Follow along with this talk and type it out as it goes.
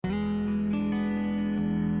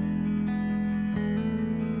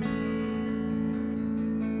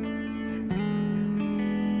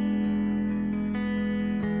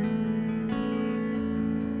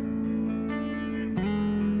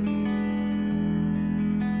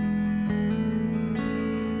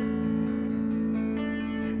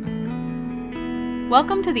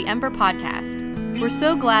Welcome to the Ember Podcast. We're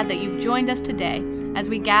so glad that you've joined us today as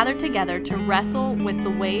we gather together to wrestle with the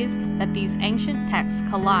ways that these ancient texts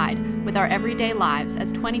collide with our everyday lives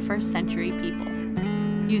as 21st century people.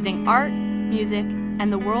 Using art, music,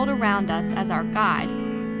 and the world around us as our guide,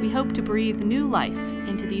 we hope to breathe new life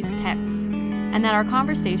into these texts, and that our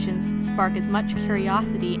conversations spark as much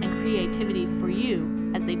curiosity and creativity for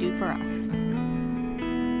you as they do for us.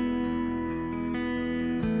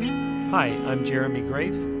 Hi, I'm Jeremy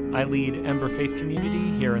Grafe. I lead Ember Faith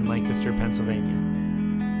Community here in Lancaster, Pennsylvania.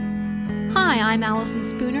 Hi, I'm Allison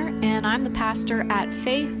Spooner, and I'm the pastor at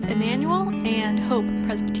Faith Emmanuel and Hope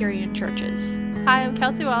Presbyterian Churches. Hi, I'm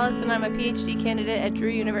Kelsey Wallace, and I'm a PhD candidate at Drew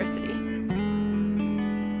University.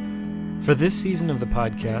 For this season of the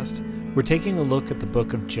podcast, we're taking a look at the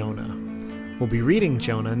book of Jonah. We'll be reading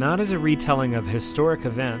Jonah not as a retelling of historic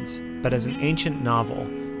events, but as an ancient novel,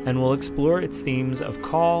 and we'll explore its themes of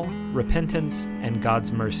call, repentance, and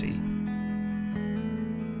God's mercy.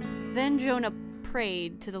 Then Jonah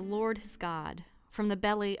prayed to the Lord his God from the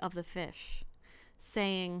belly of the fish,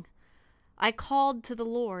 saying, I called to the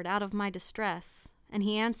Lord out of my distress, and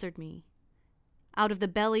he answered me. Out of the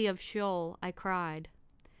belly of Sheol I cried,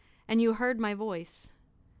 and you heard my voice.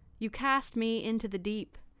 You cast me into the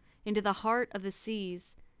deep, into the heart of the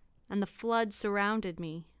seas, and the flood surrounded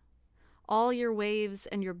me. All your waves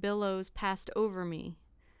and your billows passed over me.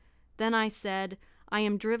 Then I said, I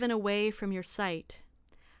am driven away from your sight.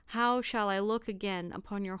 How shall I look again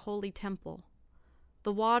upon your holy temple?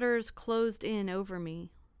 The waters closed in over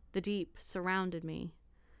me. The deep surrounded me.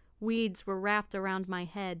 Weeds were wrapped around my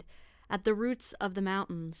head at the roots of the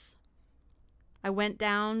mountains. I went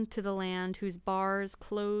down to the land whose bars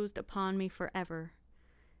closed upon me forever.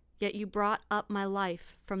 Yet you brought up my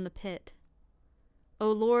life from the pit. O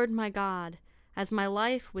Lord my God, as my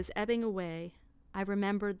life was ebbing away, I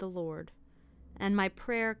remembered the Lord, and my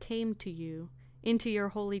prayer came to you into your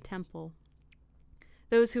holy temple.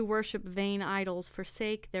 Those who worship vain idols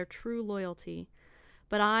forsake their true loyalty,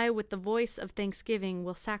 but I, with the voice of thanksgiving,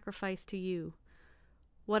 will sacrifice to you.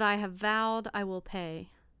 What I have vowed I will pay.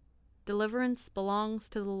 Deliverance belongs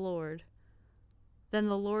to the Lord. Then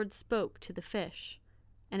the Lord spoke to the fish,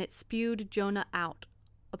 and it spewed Jonah out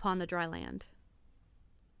upon the dry land.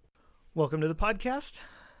 Welcome to the podcast.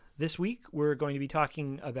 This week, we're going to be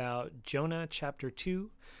talking about Jonah chapter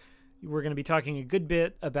 2. We're going to be talking a good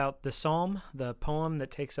bit about the psalm, the poem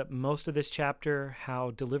that takes up most of this chapter,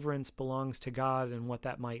 how deliverance belongs to God and what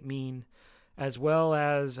that might mean, as well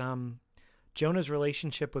as Jonah's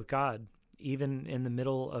relationship with God, even in the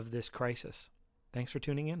middle of this crisis. Thanks for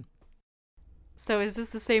tuning in. So is this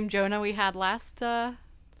the same Jonah we had last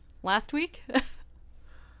week?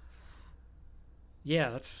 Yeah,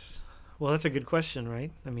 that's a good question,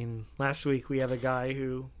 right? I mean, last week we have a guy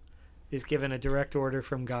who is given a direct order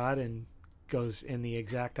from God and goes in the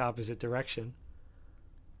exact opposite direction.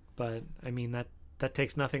 But, I mean, that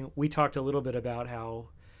takes nothing. We talked a little bit about how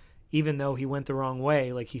even though he went the wrong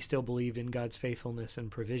way, like he still believed in God's faithfulness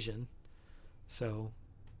and provision. So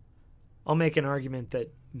I'll make an argument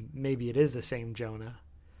that maybe it is the same Jonah.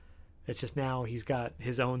 It's just now he's got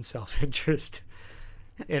his own self-interest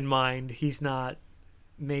in mind. He's not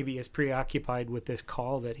maybe as preoccupied with this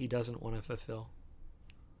call that he doesn't want to fulfill.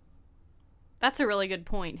 That's a really good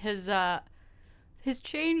point. His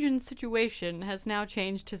change in situation has now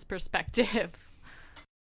changed his perspective.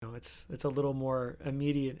 It's a little more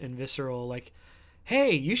immediate and visceral, like,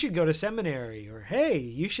 hey, you should go to seminary, or hey,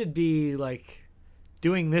 you should be like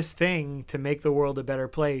doing this thing to make the world a better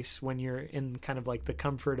place when you're in kind of like the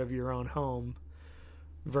comfort of your own home,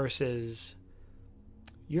 versus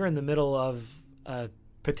you're in the middle of a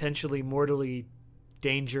potentially mortally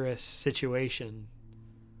dangerous situation.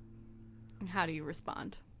 How do you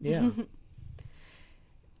respond? Yeah.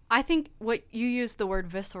 I think what you used the word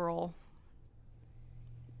visceral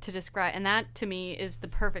to describe, and that to me is the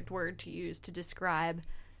perfect word to use to describe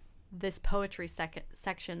this poetry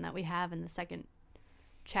section that we have in the second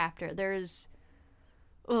chapter. It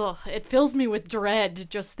fills me with dread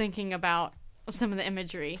just thinking about some of the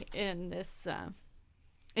imagery in this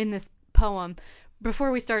poem.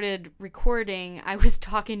 Before we started recording, I was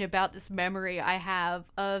talking about this memory I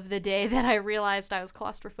have of the day that I realized I was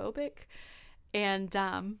claustrophobic. And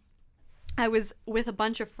I was with a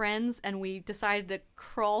bunch of friends, and we decided to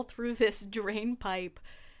crawl through this drain pipe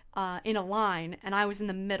in a line, and I was in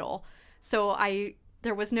the middle. So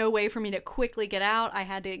there was no way for me to quickly get out. I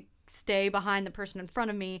had to stay behind the person in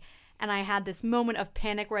front of me, and I had this moment of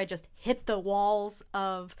panic where I just hit the walls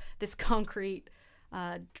of this concrete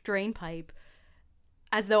drain pipe,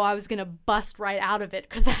 as though I was going to bust right out of it,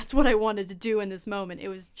 because that's what I wanted to do in this moment. It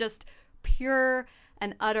was just pure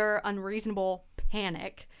an utter unreasonable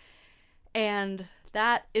panic. And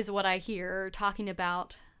that is what I hear talking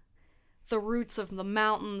about the roots of the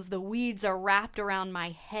mountains. The weeds are wrapped around my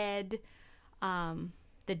head.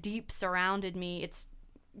 The deep surrounded me. It's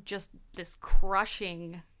just this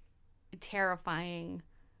crushing, terrifying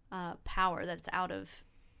power that's out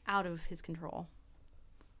of his control.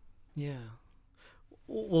 Yeah.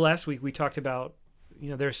 Well, last week we talked about,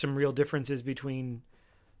 there's some real differences between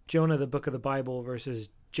Jonah, the book of the Bible, versus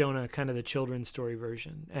Jonah, kind of the children's story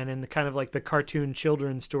version. And in the kind of like the cartoon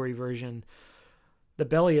children's story version, the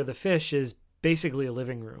belly of the fish is basically a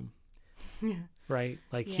living room. Yeah. Right?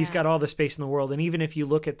 Like he's got all the space in the world. And even if you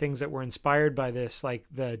look at things that were inspired by this, like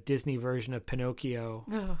the Disney version of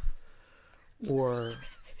Pinocchio, or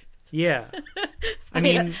I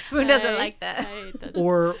mean, Spoon doesn't like that.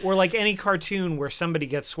 or like any cartoon where somebody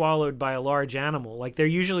gets swallowed by a large animal, like they're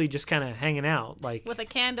usually just kind of hanging out, like with a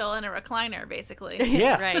candle and a recliner, basically.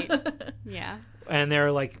 Yeah. Right. Yeah. And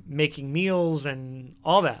they're like making meals and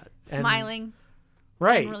all that, Smiling.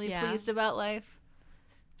 Right. Really pleased about life.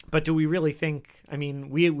 But do we really think, I mean,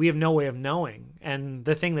 we have no way of knowing. And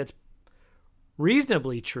the thing that's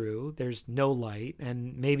reasonably true, there's no light,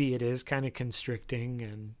 and maybe it is kind of constricting.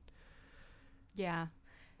 And yeah.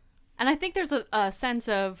 And I think there's a sense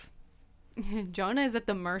of Jonah is at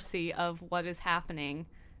the mercy of what is happening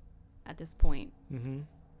at this point. Mm-hmm.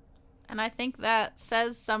 And I think that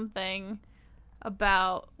says something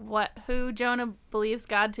about who Jonah believes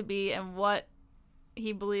God to be and what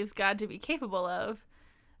he believes God to be capable of.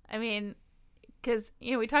 I mean, because,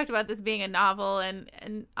 we talked about this being a novel,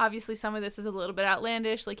 and obviously some of this is a little bit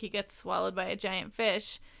outlandish, like he gets swallowed by a giant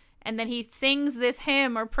fish, and then he sings this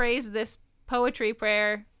hymn or prays this poetry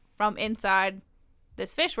prayer from inside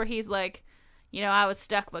this fish where he's like, I was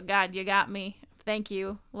stuck, but God, you got me. Thank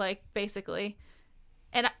you, like, basically.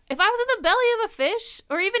 And if I was in the belly of a fish,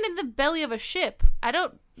 or even in the belly of a ship, I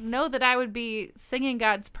don't know that I would be singing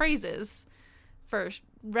God's praises for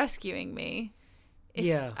rescuing me.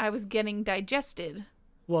 If I was getting digested.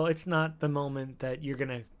 Well, it's not the moment that you're going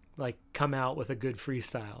to like come out with a good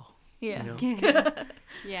freestyle. Yeah.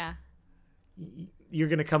 Yeah. You're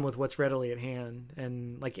going to come with what's readily at hand.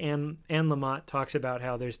 And like Anne Lamott talks about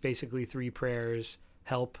how there's basically 3 prayers: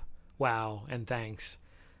 help, wow, and thanks.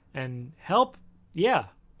 And help,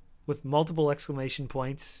 with multiple exclamation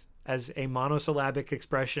points as a monosyllabic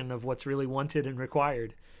expression of what's really wanted and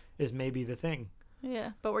required is maybe the thing.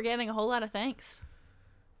 Yeah, but we're getting a whole lot of thanks.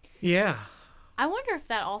 Yeah. I wonder if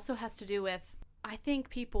that also has to do with, I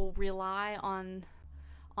think people rely on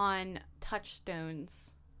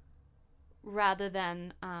touchstones rather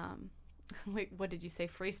than what did you say,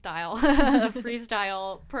 freestyle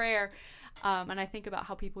freestyle prayer, and I think about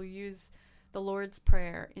how people use the Lord's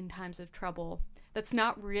Prayer in times of trouble. That's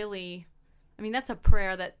not really, I mean, that's a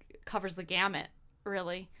prayer that covers the gamut,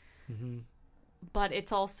 really. Mm-hmm. But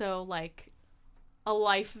it's also like a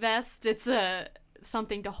life vest. It's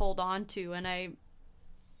something to hold on to, and I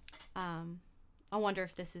wonder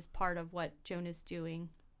if this is part of what Jonah's doing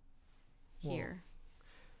here.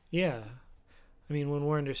 Well, yeah. I mean, when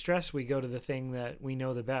we're under stress, we go to the thing that we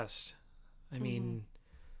know the best. I mean,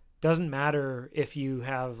 doesn't matter if you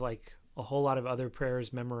have like a whole lot of other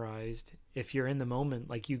prayers memorized. If you're in the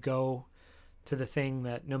moment, like you go to the thing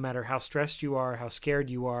that no matter how stressed you are, how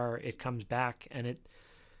scared you are, it comes back and it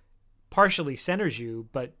partially centers you,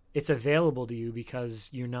 but it's available to you because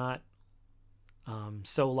you're not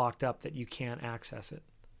so locked up that you can't access it.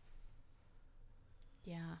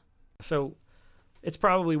 Yeah. So it's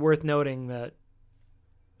probably worth noting that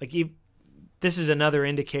like this is another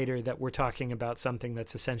indicator that we're talking about something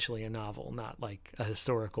that's essentially a novel, not like a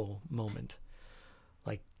historical moment.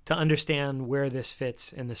 Like to understand where this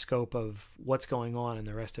fits in the scope of what's going on in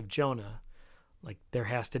the rest of Jonah, like there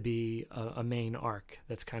has to be a main arc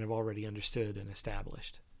that's kind of already understood and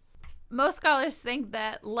established. Most scholars think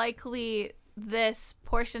that likely this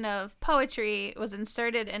portion of poetry was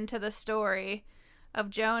inserted into the story of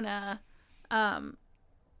Jonah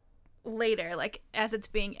later, like as it's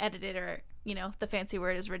being edited, or the fancy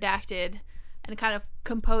word is redacted, and kind of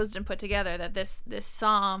composed and put together, that this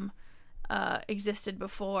psalm existed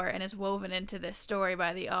before and is woven into this story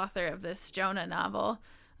by the author of this Jonah novel.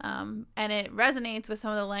 And it resonates with some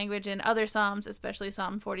of the language in other Psalms, especially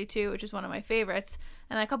Psalm 42, which is one of my favorites,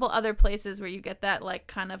 and a couple other places where you get that, like,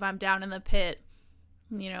 kind of I'm down in the pit.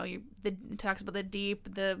 It talks about the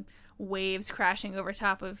deep, the waves crashing over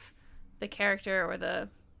top of the character or the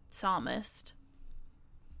psalmist.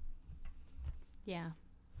 Yeah.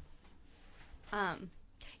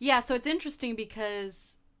 Yeah, so it's interesting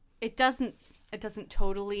because it doesn't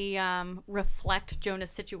totally reflect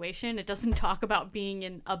Jonah's situation. It doesn't talk about being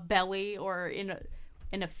in a belly or in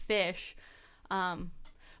a fish.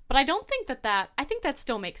 But I don't think I think that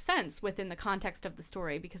still makes sense within the context of the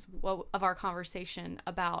story, because of our conversation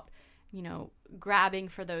about, grabbing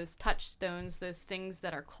for those touchstones, those things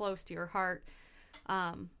that are close to your heart.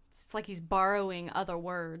 It's like he's borrowing other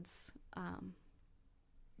words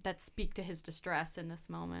that speak to his distress in this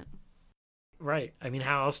moment. Right. I mean,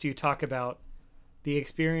 how else do you talk about the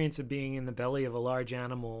experience of being in the belly of a large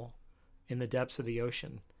animal in the depths of the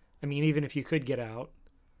ocean? I mean, even if you could get out,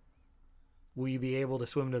 will you be able to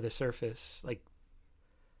swim to the surface? Like,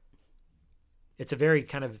 it's a very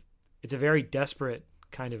desperate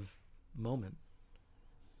kind of moment.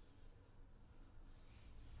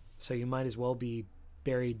 So you might as well be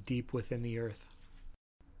buried deep within the earth.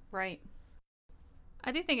 Right.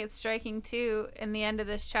 I do think it's striking, too, in the end of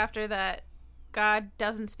this chapter that God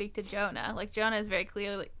doesn't speak to Jonah. Like, Jonah is very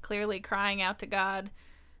clearly crying out to God,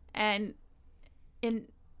 and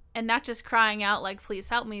not just crying out like, please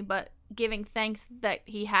help me, but giving thanks that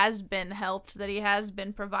he has been helped, that he has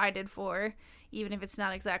been provided for, even if it's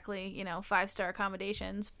not exactly, 5-star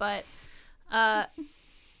accommodations. But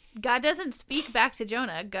God doesn't speak back to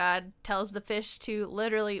Jonah. God tells the fish to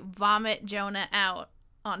literally vomit Jonah out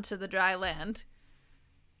onto the dry land.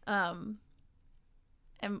 And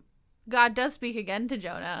God does speak again to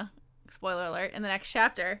Jonah, spoiler alert, in the next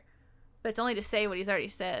chapter, but it's only to say what he's already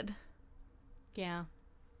said. Yeah.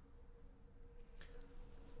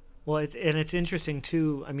 Well, it's interesting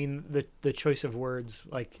too. I mean, the choice of words,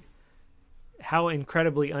 like how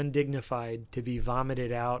incredibly undignified to be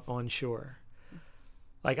vomited out on shore.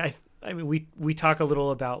 Like I mean, we talk a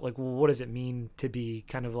little about like, well, what does it mean to be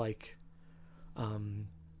kind of like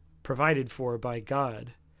provided for by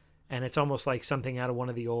God? And it's almost like something out of one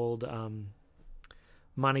of the old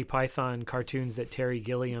Monty Python cartoons that Terry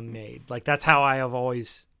Gilliam made. Like, that's how I have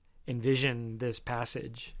always envisioned this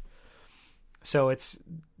passage. So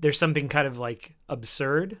there's something kind of like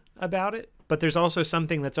absurd about it, but there's also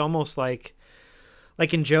something that's almost like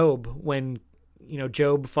in Job, when,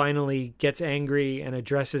 Job finally gets angry and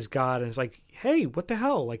addresses God and is like, hey, what the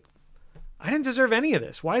hell? Like, I didn't deserve any of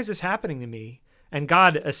this. Why is this happening to me? And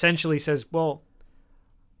God essentially says, well,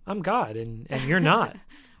 I'm God and you're not. Right.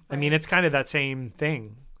 I mean, it's kind of that same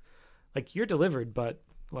thing. Like, you're delivered, but,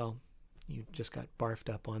 well, you just got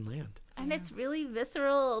barfed up on land. And it's really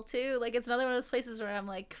visceral, too. Like, it's another one of those places where I'm,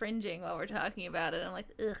 like, cringing while we're talking about it. I'm like,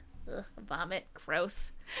 ugh, vomit,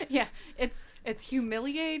 gross. Yeah, it's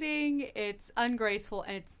humiliating, it's ungraceful,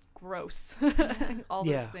 and it's gross. All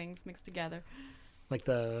those things mixed together. Like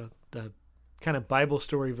the kind of Bible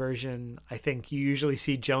story version, I think you usually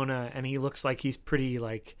see Jonah, and he looks like he's pretty,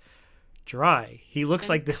 like, dry. He looks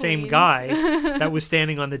like the same guy that was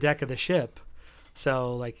standing on the deck of the ship.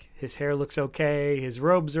 So, like, his hair looks okay, his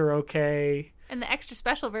robes are okay. And the extra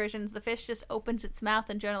special versions, the fish just opens its mouth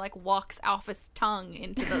and Jonah, like, walks off his tongue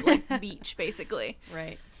into the, like, beach, basically.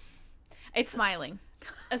 Right. It's smiling.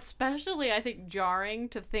 Especially, I think, jarring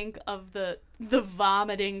to think of the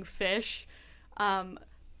vomiting fish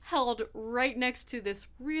held right next to this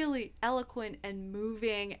really eloquent and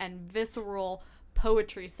moving and visceral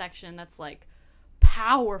poetry section that's, like,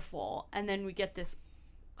 powerful. And then we get this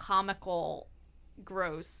comical,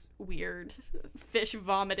 gross, weird fish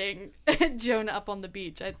vomiting Jonah up on the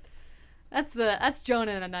beach. That's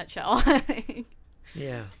Jonah in a nutshell.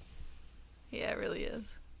 Yeah. Yeah, it really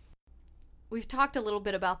is. We've talked a little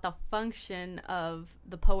bit about the function of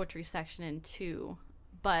the poetry section in 2,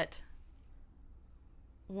 but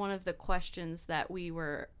one of the questions that we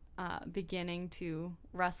were beginning to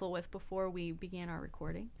wrestle with before we began our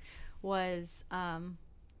recording was,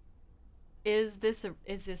 is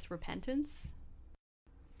this repentance?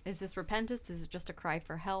 Is this repentance? Is it just a cry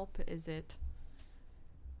for help? Is it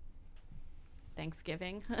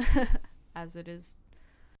thanksgiving, as it is?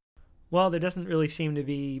 Well, there doesn't really seem to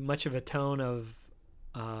be much of a tone of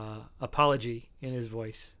apology in his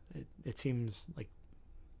voice. It seems like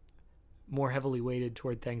more heavily weighted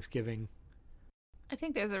toward thanksgiving. I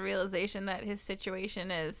think there's a realization that his situation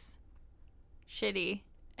is shitty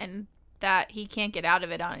and that he can't get out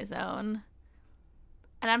of it on his own.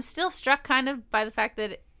 And I'm still struck kind of by the fact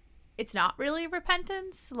that it's not really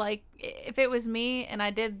repentance. Like, if it was me and I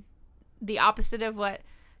did the opposite of what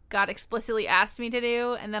God explicitly asked me to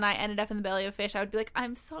do, and then I ended up in the belly of a fish, I would be like,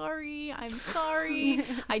 I'm sorry.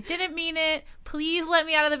 I didn't mean it. Please let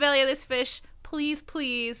me out of the belly of this fish. Please,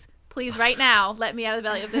 right now, let me out of the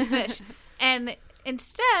belly of this fish. And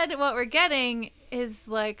instead, what we're getting is,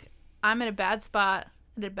 like, I'm in a bad spot,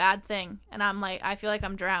 I did a bad thing, and I'm like, I feel like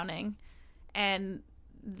I'm drowning. And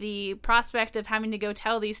the prospect of having to go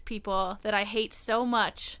tell these people that I hate so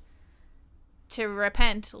much to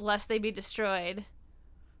repent lest they be destroyed,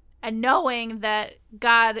 and knowing that,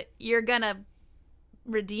 God, you're gonna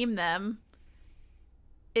redeem them,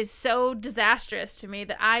 is so disastrous to me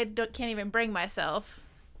that I can't even bring myself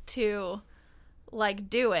to, like,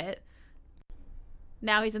 do it.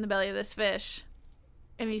 Now he's in the belly of this fish,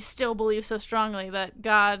 and he still believes so strongly that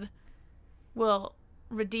God will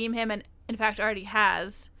redeem him, and in fact already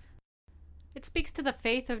has. It speaks to the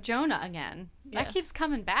faith of Jonah again. Yeah. That keeps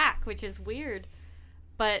coming back, which is weird.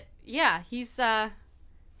 But yeah, he's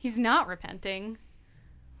not repenting.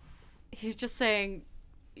 He's just saying,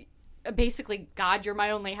 basically, God, you're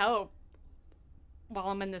my only hope while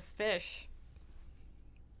I'm in this fish.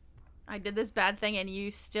 I did this bad thing and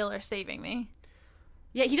you still are saving me.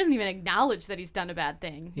 Yeah, he doesn't even acknowledge that he's done a bad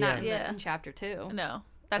thing. Yeah. Not in, Yeah. in chapter 2. No.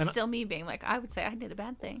 That's still me being like, I would say I did a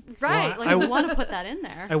bad thing. Right. Well, I want to put that in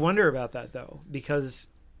there. I wonder about that, though, because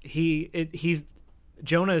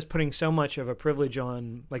Jonah is putting so much of a privilege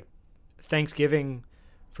on, like, thanksgiving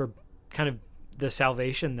for kind of the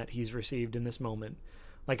salvation that he's received in this moment.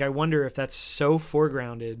 Like, I wonder if that's so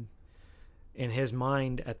foregrounded in his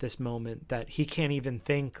mind at this moment that he can't even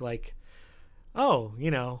think, like, oh,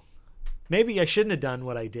 maybe I shouldn't have done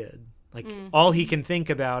what I did. Like, all he can think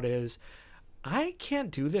about is, I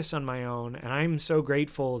can't do this on my own, and I'm so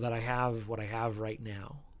grateful that I have what I have right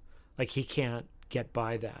now. Like, he can't get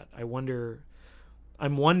by that.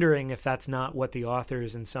 I'm wondering if that's not what the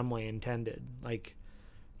authors in some way intended. Like,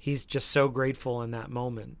 he's just so grateful in that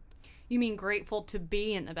moment. You mean grateful to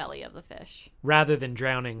be in the belly of the fish? Rather than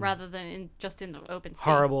drowning. Rather than just in the open sea.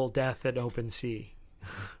 Horrible death at open sea.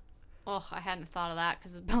 Oh, I hadn't thought of that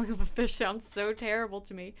because the belly of a fish sounds so terrible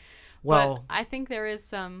to me. Well, but I think there is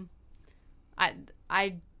some...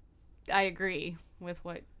 I agree with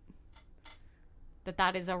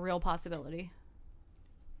that is a real possibility.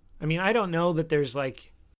 I mean, I don't know that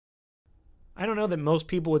most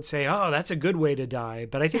people would say, oh, that's a good way to die.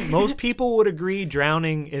 But I think most people would agree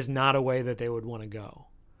drowning is not a way that they would want to go.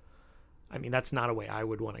 I mean, that's not a way I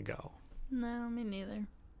would want to go. No, me neither.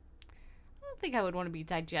 I don't think I would want to be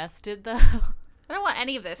digested, though. I don't want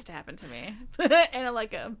any of this to happen to me on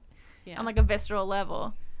like a visceral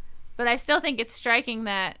level. But I still think it's striking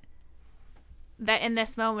that in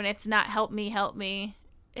this moment it's not help me.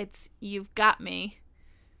 It's you've got me.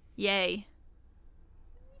 Yay.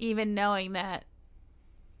 Even knowing that,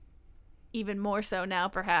 even more so now,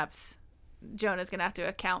 perhaps, Jonah's going to have to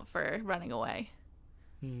account for running away.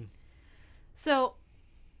 So,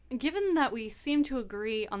 given that we seem to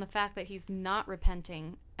agree on the fact that he's not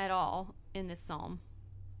repenting at all in this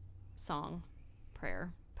song,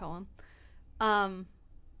 prayer, poem,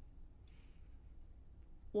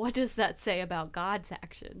 what does that say about God's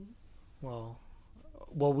action? Well,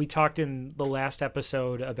 we talked in the last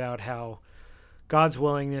episode about how God's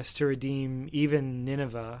willingness to redeem even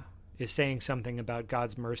Nineveh is saying something about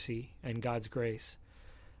God's mercy and God's grace.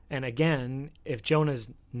 And again, if Jonah's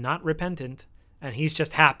not repentant and he's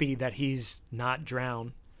just happy that he's not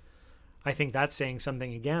drowned, I think that's saying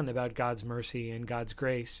something again about God's mercy and God's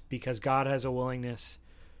grace, because God has a willingness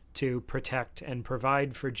to protect and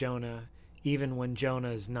provide for Jonah even when Jonah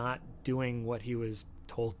is not doing what he was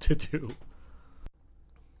told to do.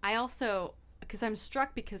 I also, because I'm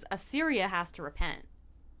struck because Assyria has to repent.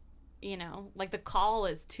 Like the call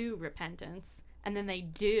is to repentance, and then they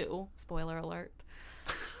do. Spoiler alert.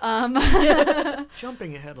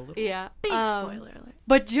 Jumping ahead a little. Yeah. Big spoiler alert.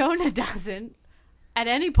 But Jonah doesn't at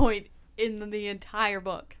any point in the entire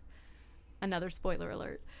book. Another spoiler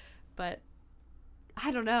alert. But I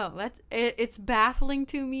don't know. It's baffling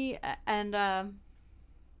to me, and I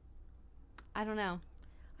don't know.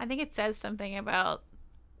 I think it says something about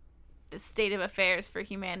the state of affairs for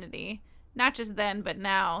humanity, not just then but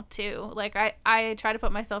now too. Like I try to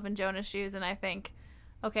put myself in Jonah's shoes, and I think,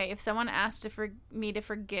 okay, if someone asked me to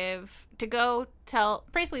forgive, to go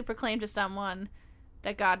basically proclaim to someone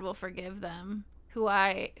that God will forgive them, who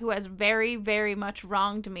has very, very much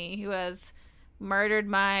wronged me, who has murdered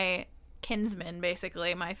my kinsmen,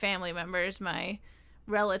 basically my family members, my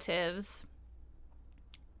relatives,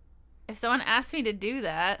 if someone asked me to do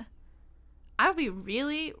that, I would be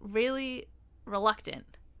really, really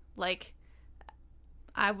reluctant. Like,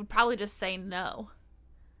 I would probably just say no.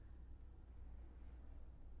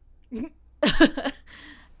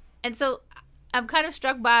 And so I'm kind of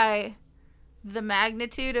struck by the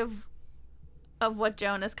magnitude of what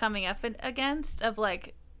Jonah's coming up against, of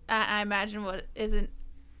like, I imagine what isn't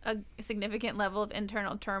a significant level of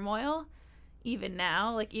internal turmoil even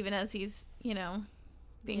now, like even as he's,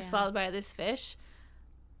 being swallowed by this fish.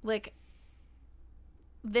 Like,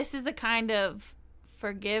 this is a kind of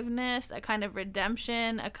forgiveness, a kind of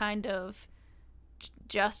redemption, a kind of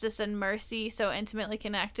justice and mercy so intimately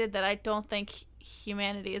connected that I don't think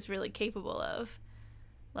humanity is really capable of.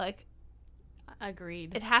 Like,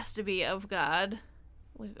 Agreed. it has to be of God.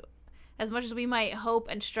 As much as we might hope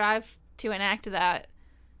and strive to enact that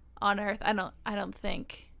on earth, I don't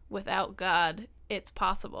think without God it's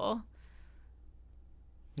possible.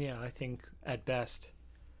 Yeah, I think at best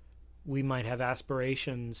we might have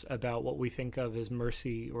aspirations about what we think of as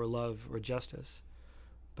mercy or love or justice.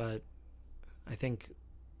 But I think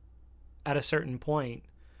at a certain point,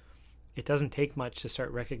 it doesn't take much to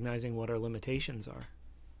start recognizing what our limitations are.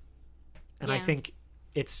 And Yeah. I think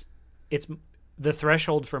it's the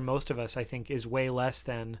threshold for most of us, I think, is way less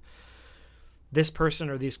than this person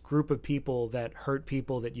or this group of people that hurt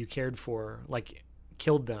people that you cared for, like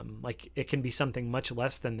killed them. Like, it can be something much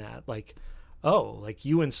less than that. Like, oh, like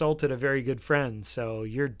you insulted a very good friend, so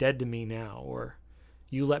you're dead to me now. Or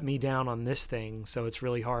you let me down on this thing, so it's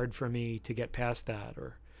really hard for me to get past that.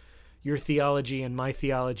 Or your theology and my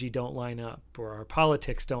theology don't line up, or our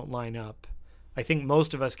politics don't line up. I think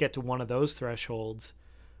most of us get to one of those thresholds,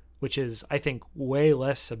 which is, I think, way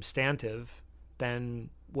less substantive than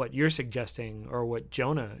what you're suggesting or what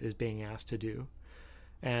Jonah is being asked to do.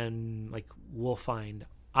 And like,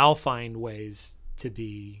 I'll find ways to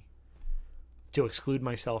exclude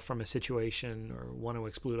myself from a situation, or want to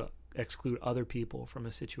exclude other people from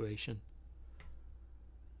a situation.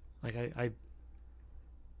 Like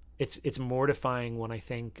it's mortifying when I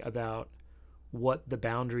think about what the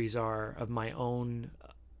boundaries are of my own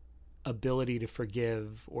ability to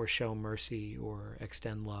forgive or show mercy or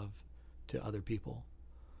extend love to other people.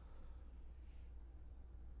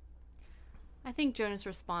 I think Jonah's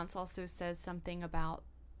response also says something about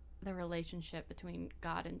the relationship between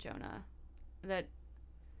God and Jonah. That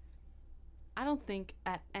I don't think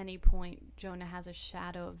at any point Jonah has a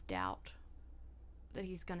shadow of doubt that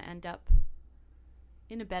he's going to end up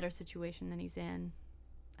in a better situation than he's in.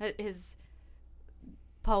 The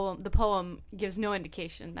poem gives no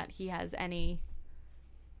indication that he has any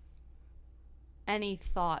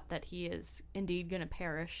thought that he is indeed going to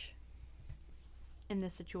perish in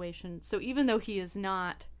this situation. So even though he's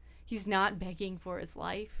not begging for his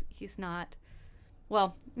life, he's not,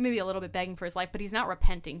 well, maybe a little bit begging for his life, but he's not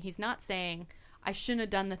repenting. He's not saying, I shouldn't have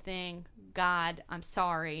done the thing. God, I'm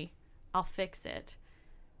sorry. I'll fix it.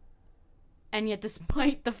 And yet,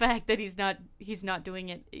 despite the fact that he's not doing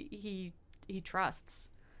it, he trusts.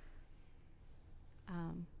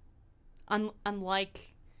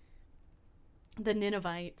 Unlike the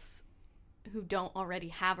Ninevites, who don't already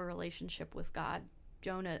have a relationship with God,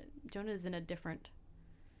 Jonah is in a different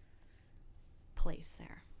place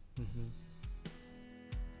there. Mm-hmm.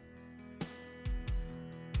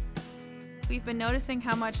 We've been noticing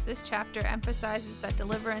how much this chapter emphasizes that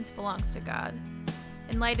deliverance belongs to God.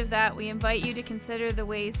 In light of that, we invite you to consider the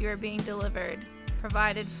ways you are being delivered,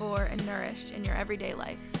 provided for, and nourished in your everyday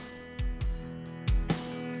life.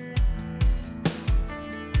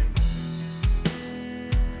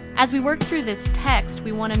 As we work through this text,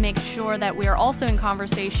 we want to make sure that we are also in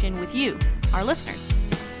conversation with you, our listeners.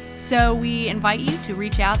 So we invite you to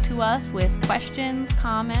reach out to us with questions,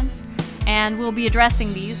 comments, and we'll be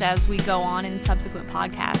addressing these as we go on in subsequent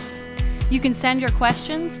podcasts. You can send your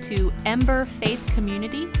questions to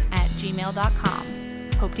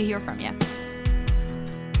emberfaithcommunity@gmail.com. Hope to hear from you.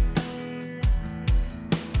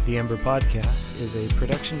 The Ember Podcast is a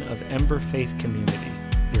production of Ember Faith Community.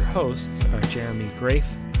 Your hosts are Jeremy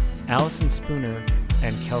Grafe, Allison Spooner,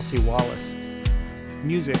 and Kelsey Wallace.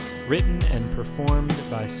 Music written and performed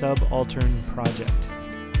by Subaltern Project.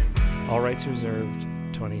 All rights reserved,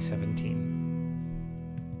 2017.